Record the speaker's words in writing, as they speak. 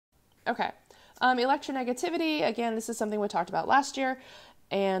Okay. Electronegativity, again, this is something we talked about last year,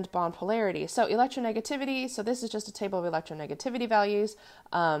 and bond polarity. So electronegativity, so this is just a table of electronegativity values,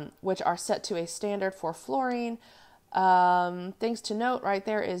 which are set to a standard for fluorine. Things to note, right,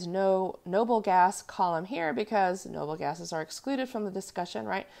 there is no noble gas column here because noble gases are excluded from the discussion,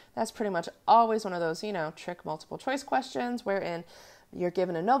 right? That's pretty much always one of those, trick multiple choice questions wherein you're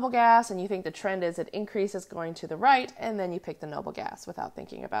given a noble gas and you think the trend is it increases going to the right, and then you pick the noble gas without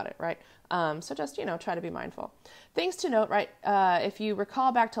thinking about it, right? So just, try to be mindful. Things to note, right? If you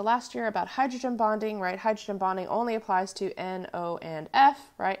recall back to last year about hydrogen bonding, right? Hydrogen bonding only applies to N, O, and F,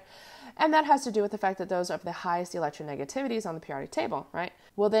 right? And that has to do with the fact that those are the highest electronegativities on the periodic table, right?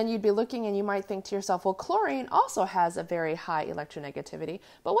 Well, then you'd be looking and you might think to yourself, well, chlorine also has a very high electronegativity,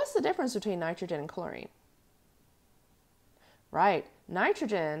 but what's the difference between nitrogen and chlorine? Right,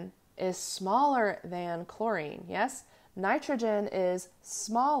 nitrogen is smaller than chlorine, yes? Nitrogen is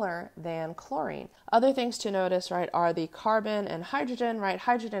smaller than chlorine. Other things to notice, right, are the carbon and hydrogen, right?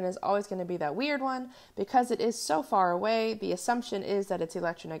 Hydrogen is always going to be that weird one because it is so far away. The assumption is that its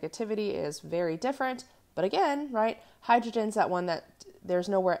electronegativity is very different. But again, right, hydrogen's that one that there's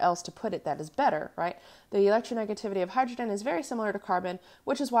nowhere else to put it that is better, right? The electronegativity of hydrogen is very similar to carbon,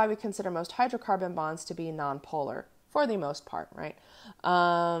 which is why we consider most hydrocarbon bonds to be nonpolar for the most part, right?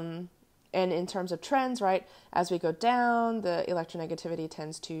 And in terms of trends, right, as we go down, the electronegativity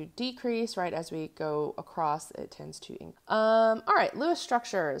tends to decrease, right? As we go across, it tends to increase. All right, Lewis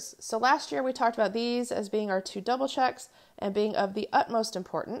structures. So last year we talked about these as being our two double checks and being of the utmost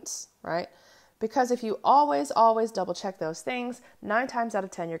importance, right? Because if you always double check those things, 9 times out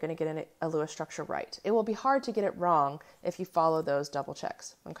of 10, you're going to get a Lewis structure right. It will be hard to get it wrong if you follow those double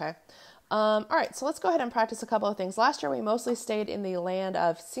checks, okay? All right, so let's go ahead and practice a couple of things. Last year, we mostly stayed in the land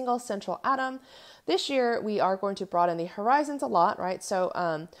of single central atom. This year, we are going to broaden the horizons a lot, right? So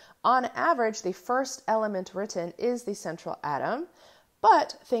on average, the first element written is the central atom.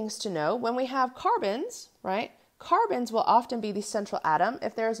 But things to know, when we have carbons, right? Carbons will often be the central atom.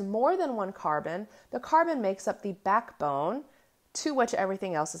 If there's more than one carbon, the carbon makes up the backbone to which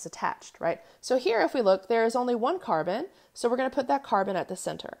everything else is attached, right? So here, if we look, there is only one carbon, so we're going to put that carbon at the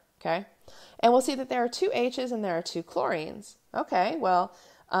center, okay? And we'll see that there are 2 H's and there are 2 chlorines. Okay, well,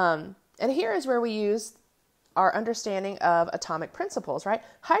 and here is where we use our understanding of atomic principles, right?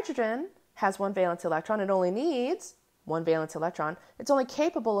 Hydrogen has 1 valence electron. It only needs 1 valence electron. It's only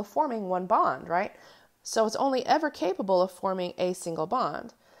capable of forming 1 bond, right? So it's only ever capable of forming a single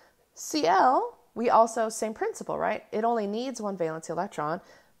bond. Cl, we also, same principle, right? It only needs 1 valence electron.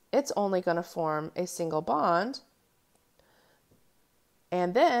 It's only going to form a single bond.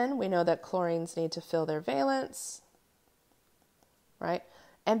 And then we know that chlorines need to fill their valence, right?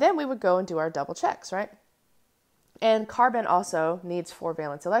 And then we would go and do our double checks, right? And carbon also needs 4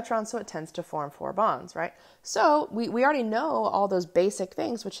 valence electrons, so it tends to form 4 bonds, right? So we already know all those basic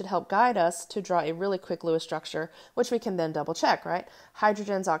things, which should help guide us to draw a really quick Lewis structure, which we can then double check, right?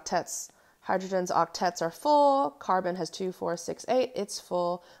 Hydrogen's octets are full. Carbon has 2, 4, 6, 8. It's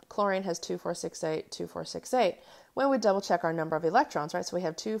full. Chlorine has 2, 4, 6, 8, 2, 4, 6, 8. When we double check our number of electrons, right? So we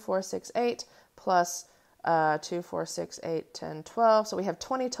have 2, 4, 6, 8 plus 2, 4, 6, 8, 10, 12. So we have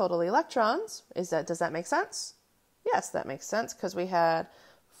 20 total electrons. Does that make sense? Yes, that makes sense because we had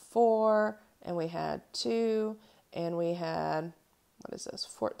 4 and we had 2 and we had,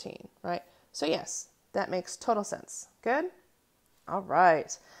 14, right? So yes, that makes total sense. Good? All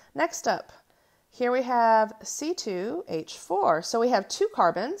right. Next up, here we have C2H4. So we have 2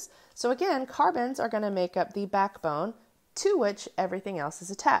 carbons. So again, carbons are going to make up the backbone to which everything else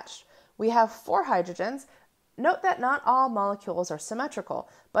is attached. We have 4 hydrogens. Note that not all molecules are symmetrical,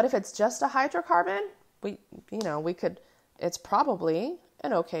 but if it's just a hydrocarbon, it's probably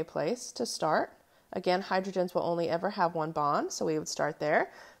an okay place to start. Again, hydrogens will only ever have 1 bond, so we would start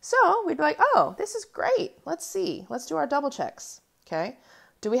there. So we'd be like, oh, this is great. Let's see. Let's do our double checks. Okay.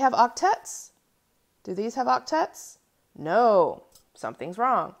 Do we have octets? Do these have octets? No. Something's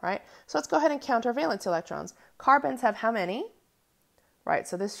wrong, right? So let's go ahead and count our valence electrons. Carbons have how many? Right,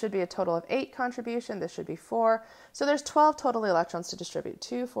 so this should be a total of 8 contribution. This should be 4. So there's 12 total electrons to distribute.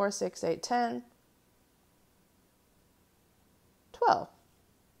 2, 4, 6, 8, 10. 12.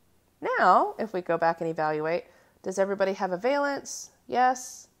 Now, if we go back and evaluate, does everybody have a valence?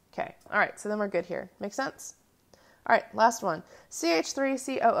 Yes. Okay. All right. So then we're good here. Make sense? All right. Last one.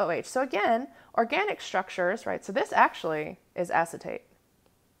 CH3COOH. So again, organic structures, right? So this actually is acetate,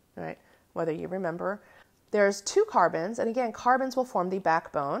 right? Whether you remember, there's 2 carbons. And again, carbons will form the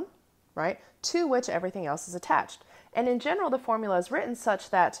backbone, right? To which everything else is attached. And in general, the formula is written such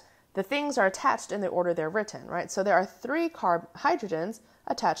that the things are attached in the order they're written, right? So there are 3 hydrogens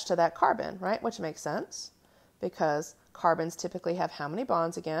attached to that carbon, right? Which makes sense because carbons typically have how many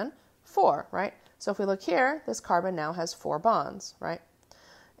bonds again? 4, right? So if we look here, this carbon now has 4 bonds, right?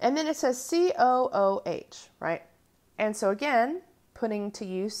 And then it says COOH, right? And so again, putting to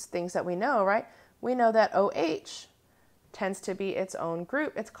use things that we know, right? We know that OH tends to be its own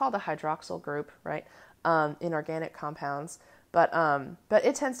group. It's called a hydroxyl group, right? In organic compounds. But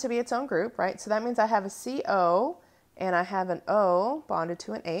it tends to be its own group, right? So that means I have a CO and I have an O bonded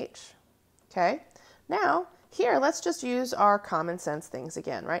to an H, okay? Now, here, let's just use our common sense things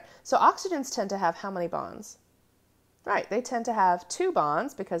again, right? So oxygens tend to have how many bonds? Right, they tend to have 2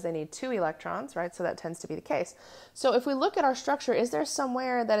 bonds because they need 2 electrons, right? So that tends to be the case. So if we look at our structure, is there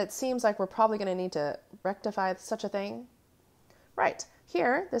somewhere that it seems like we're probably going to need to rectify such a thing? Right,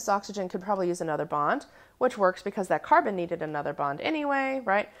 here, this oxygen could probably use another bond, which works because that carbon needed another bond anyway,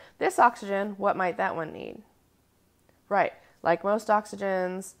 right? This oxygen, what might that one need? Right, like most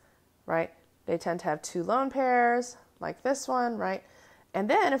oxygens, right, they tend to have 2 lone pairs, like this one, right? And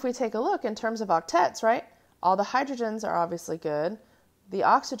then if we take a look in terms of octets, right, all the hydrogens are obviously good, the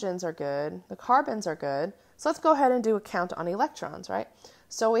oxygens are good, the carbons are good. So let's go ahead and do a count on electrons, right?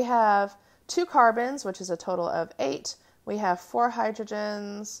 So we have 2 carbons, which is a total of 8. We have 4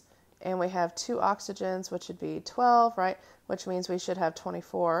 hydrogens, and we have 2 oxygens, which would be 12, right? Which means we should have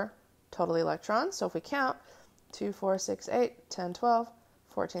 24 total electrons. So if we count, 2, 4, 6, 8, 10, 12,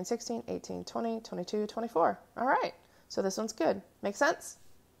 14, 16, 18, 20, 22, 24. All right, so this one's good. Make sense?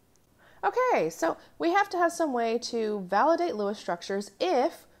 Okay, so we have to have some way to validate Lewis structures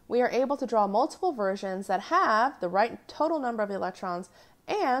if we are able to draw multiple versions that have the right total number of electrons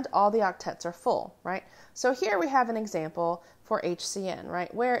and all the octets are full, right? So here we have an example for HCN,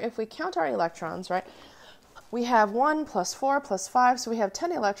 right? Where if we count our electrons, right, we have 1 plus 4 plus 5, so we have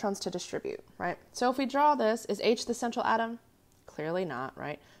 10 electrons to distribute, right? So if we draw this, is H the central atom? Clearly not,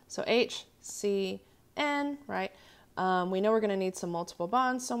 right? So HCN, right? We know we're going to need some multiple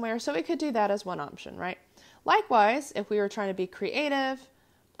bonds somewhere, so we could do that as one option, right? Likewise, if we were trying to be creative,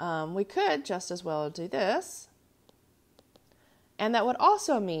 we could just as well do this. And that would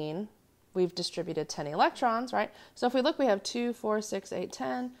also mean we've distributed 10 electrons, right? So if we look, we have 2, 4, 6, 8,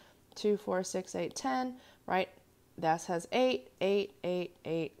 10, 2, 4, 6, 8, 10, right? That has 8, 8, 8,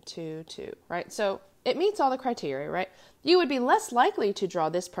 8, 2, 2, right? So it meets all the criteria, right? You would be less likely to draw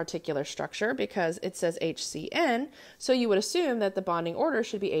this particular structure because it says HCN, so you would assume that the bonding order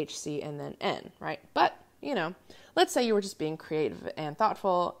should be HC and then N, right? But, you know, let's say you were just being creative and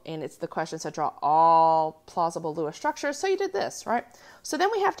thoughtful and it's the question to draw all plausible Lewis structures, so you did this, right? So then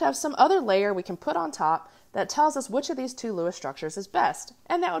we have to have some other layer we can put on top that tells us which of these 2 Lewis structures is best,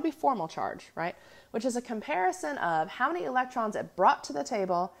 and that would be formal charge, right? Which is a comparison of how many electrons it brought to the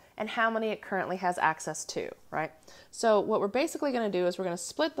table and how many it currently has access to, right? So what we're basically going to do is we're going to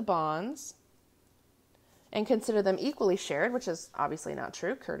split the bonds and consider them equally shared, which is obviously not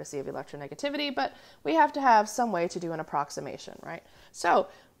true, courtesy of electronegativity, but we have to have some way to do an approximation, right? So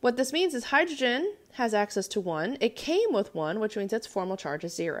what this means is hydrogen has access to 1. It came with 1, which means its formal charge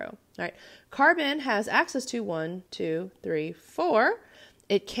is 0, right? Carbon has access to 1, 2, 3, 4.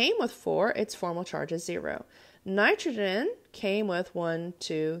 It came with 4. Its formal charge is 0. Nitrogen came with 1,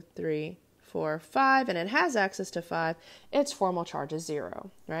 2, 3, 4, 5, and it has access to 5. Its formal charge is 0,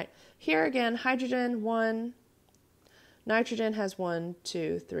 right? Here again, hydrogen, 1. Nitrogen has 1,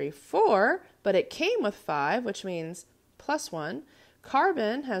 2, 3, 4, but it came with 5, which means plus 1.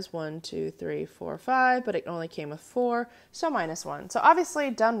 Carbon has 1, 2, 3, 4, 5, but it only came with 4, so minus 1. So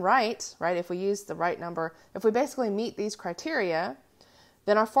obviously done right, if we use the right number, if we basically meet these criteria,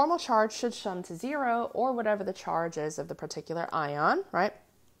 then our formal charge should sum to 0 or whatever the charge is of the particular ion, right?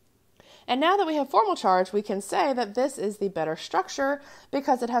 And now that we have formal charge, we can say that this is the better structure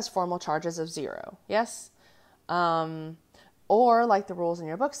because it has formal charges of 0, yes? Or like the rules in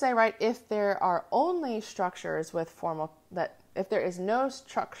your book say, right, if there are only structures with if there is no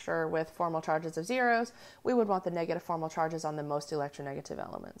structure with formal charges of 0s, we would want the negative formal charges on the most electronegative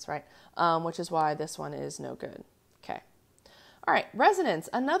elements, right? Which is why this one is no good. Okay. All right, resonance,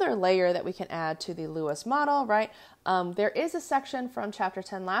 another layer that we can add to the Lewis model, right? There is a section from chapter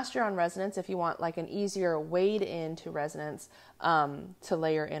 10 last year on resonance if you want like an easier wade into resonance to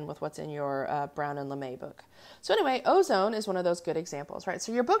layer in with what's in your Brown and LeMay book. So anyway, ozone is one of those good examples, right?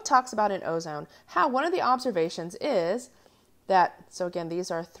 So your book talks about in ozone how one of the observations is that, so again, these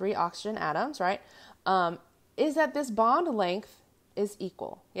are 3 oxygen atoms, right? Is that this bond length is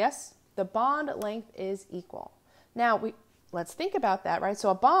equal, yes? The bond length is equal. Now, let's think about that, right? So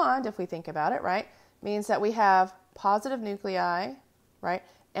a bond, if we think about it, right, means that we have positive nuclei, right,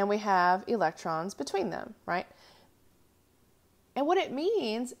 and we have electrons between them, right? And what it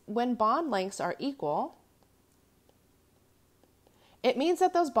means when bond lengths are equal, it means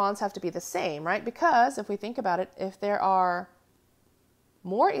that those bonds have to be the same, right? Because if we think about it, if there are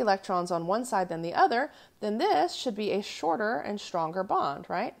more electrons on one side than the other, then this should be a shorter and stronger bond,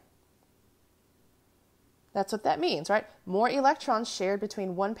 right? That's what that means, right? More electrons shared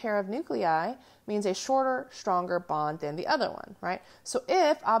between one pair of nuclei means a shorter, stronger bond than the other one, right? So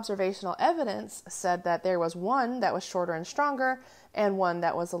if observational evidence said that there was one that was shorter and stronger and one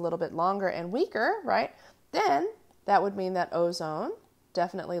that was a little bit longer and weaker, right, then that would mean that ozone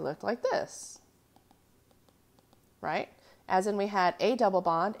definitely looked like this, right? As in we had a double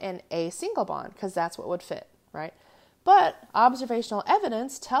bond and a single bond, because that's what would fit, right? But observational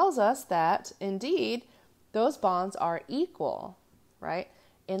evidence tells us that, indeed, those bonds are equal, right,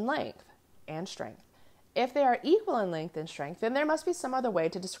 in length and strength. If they are equal in length and strength, then there must be some other way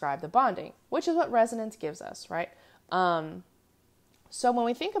to describe the bonding, which is what resonance gives us, right? So when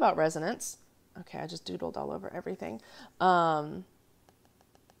we think about resonance, okay, I just doodled all over everything. Okay,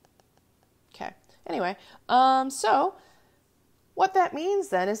 anyway, so what that means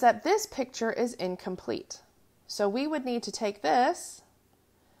then is that this picture is incomplete. So we would need to take this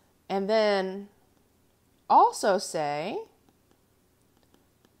and then also say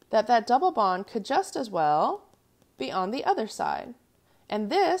that that double bond could just as well be on the other side. And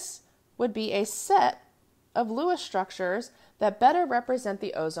this would be a set of Lewis structures that better represent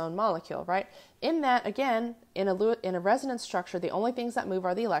the ozone molecule, right? In that, again, in a resonance structure, the only things that move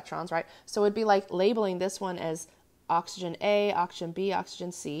are the electrons, right? So it'd be like labeling this one as oxygen A, oxygen B,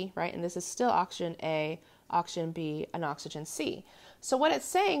 oxygen C, right? And this is still oxygen A, oxygen B, and oxygen C. So what it's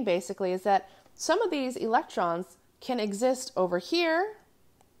saying basically is that some of these electrons can exist over here,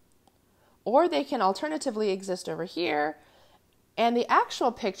 or they can alternatively exist over here. And the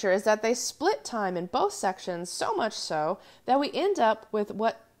actual picture is that they split time in both sections, so much so that we end up with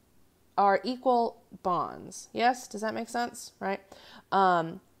what are equal bonds. Yes? Does that make sense? Right?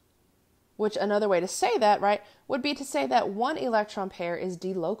 Which another way to say that, right, would be to say that one electron pair is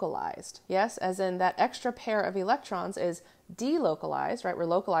delocalized. Yes? As in that extra pair of electrons is delocalized, right? Where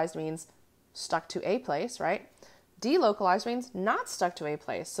localized means stuck to a place, right? Delocalized means not stuck to a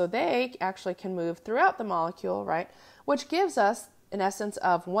place. So they actually can move throughout the molecule, right? Which gives us an essence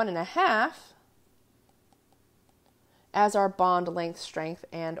of 1.5 as our bond length, strength,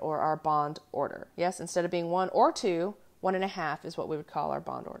 and or our bond order. Yes, instead of being 1 or 2, 1.5 is what we would call our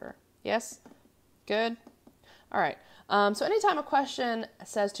bond order. Yes? Good? All right. So anytime a question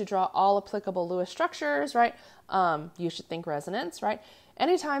says to draw all applicable Lewis structures, right, you should think resonance, right?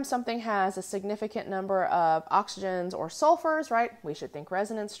 Anytime something has a significant number of oxygens or sulfurs, right, we should think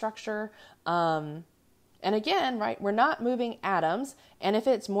resonance structure. And again, right, we're not moving atoms. And if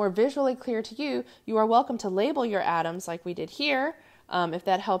it's more visually clear to you, you are welcome to label your atoms like we did here, if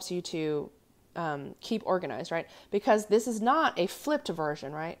that helps you to keep organized, right? Because this is not a flipped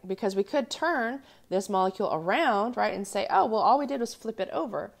version, right? Because we could turn this molecule around, right, and say, oh, well, all we did was flip it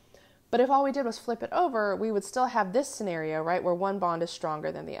over. But if all we did was flip it over, we would still have this scenario, right, where one bond is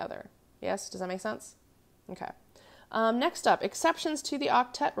stronger than the other. Yes? Does that make sense? Okay. Next up, exceptions to the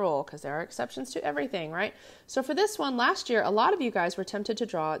octet rule, because there are exceptions to everything, right? So for this one, last year, a lot of you guys were tempted to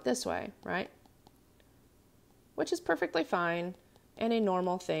draw it this way, right? Which is perfectly fine and a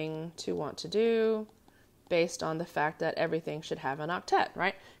normal thing to want to do based on the fact that everything should have an octet,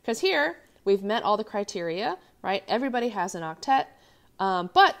 right? Because here, we've met all the criteria, right? Everybody has an octet.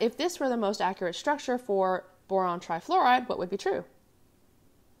 But if this were the most accurate structure for boron trifluoride, what would be true?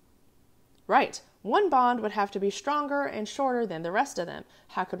 Right. One bond would have to be stronger and shorter than the rest of them.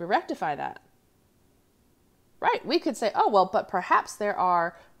 How could we rectify that? Right. We could say, oh, well, but perhaps there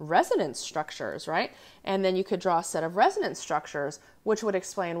are resonance structures, right? And then you could draw a set of resonance structures, which would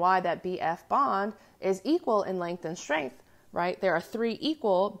explain why that BF bond is equal in length and strength, right? There are 3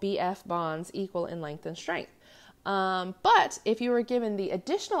 equal BF bonds equal in length and strength. But if you were given the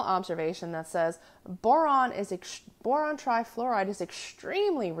additional observation that says boron trifluoride is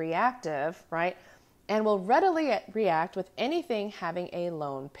extremely reactive, right, and will readily react with anything having a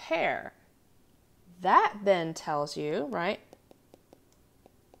lone pair, that then tells you, right,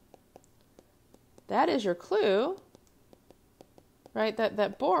 that is your clue, right,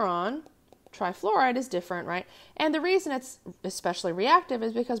 that boron trifluoride is different, right? And the reason it's especially reactive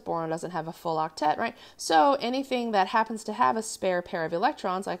is because boron doesn't have a full octet, right? So anything that happens to have a spare pair of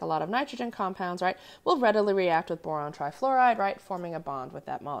electrons, like a lot of nitrogen compounds, right, will readily react with boron trifluoride, right, forming a bond with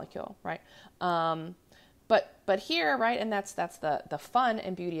that molecule, right? But here, right, and that's the fun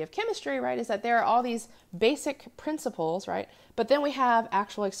and beauty of chemistry, right, is that there are all these basic principles, right, but then we have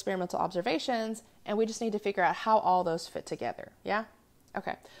actual experimental observations, and we just need to figure out how all those fit together, yeah?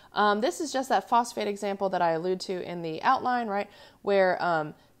 Okay, this is just that phosphate example that I allude to in the outline, right,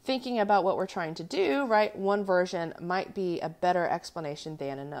 where thinking about what we're trying to do, right, one version might be a better explanation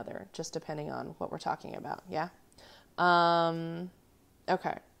than another, just depending on what we're talking about, yeah?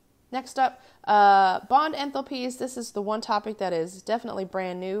 Okay. Next up, bond enthalpies. This is the one topic that is definitely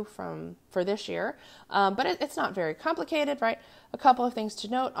brand new for this year, but it's not very complicated, right? A couple of things to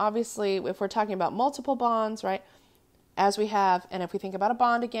note. Obviously, if we're talking about multiple bonds, right, as we have, and if we think about a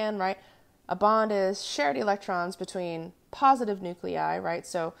bond again, right, a bond is shared electrons between positive nuclei, right?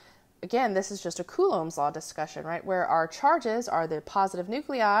 So again, this is just a Coulomb's law discussion, right, where our charges are the positive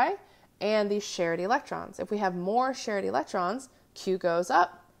nuclei and these shared electrons. If we have more shared electrons, Q goes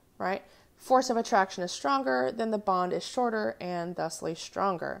up, right? Force of attraction is stronger, then the bond is shorter and thusly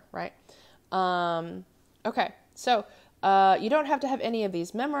stronger, right? Okay, so you don't have to have any of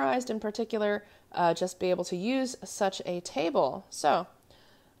these memorized in particular, just be able to use such a table. So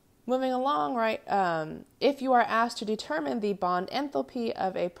moving along, right, if you are asked to determine the bond enthalpy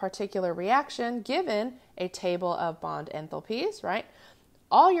of a particular reaction given a table of bond enthalpies, right,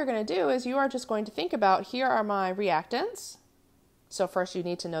 all you're going to do is you are just going to think about, here are my reactants. So first you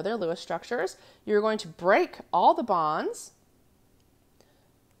need to know their Lewis structures. You're going to break all the bonds.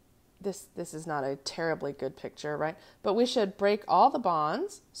 This is not a terribly good picture, right? But we should break all the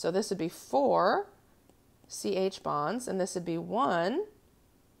bonds. So this would be 4 CH bonds, and this would be 1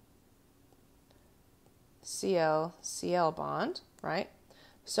 Cl bond, right?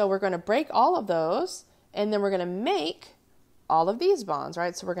 So we're going to break all of those, and then we're going to make all of these bonds,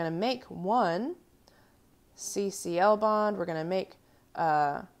 right? So we're going to make 1 CCl bond. We're going to make,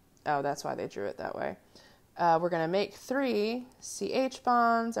 oh, that's why they drew it that way. We're going to make 3 CH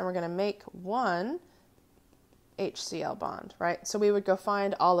bonds, and we're going to make 1 HCl bond, right? So we would go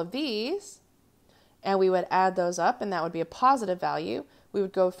find all of these, and we would add those up, and that would be a positive value. We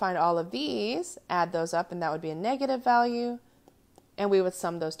would go find all of these, add those up, and that would be a negative value, and we would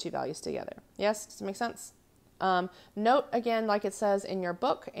sum those two values together. Yes? Does it make sense? Note, again, like it says in your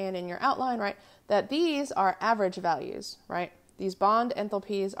book and in your outline, right, that these are average values, right? These bond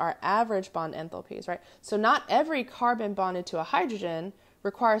enthalpies are average bond enthalpies, right? So not every carbon bonded to a hydrogen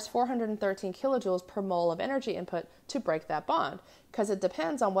requires 413 kilojoules per mole of energy input to break that bond, because it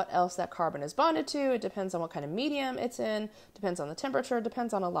depends on what else that carbon is bonded to, it depends on what kind of medium it's in, depends on the temperature,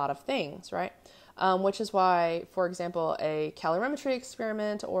 depends on a lot of things, right? Which is why, for example, a calorimetry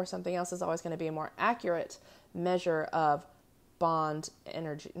experiment or something else is always going to be a more accurate measure of bond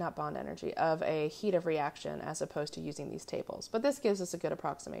energy, not bond energy, of a heat of reaction as opposed to using these tables. But this gives us a good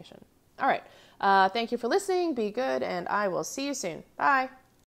approximation. All right. Thank you for listening. Be good, and I will see you soon. Bye.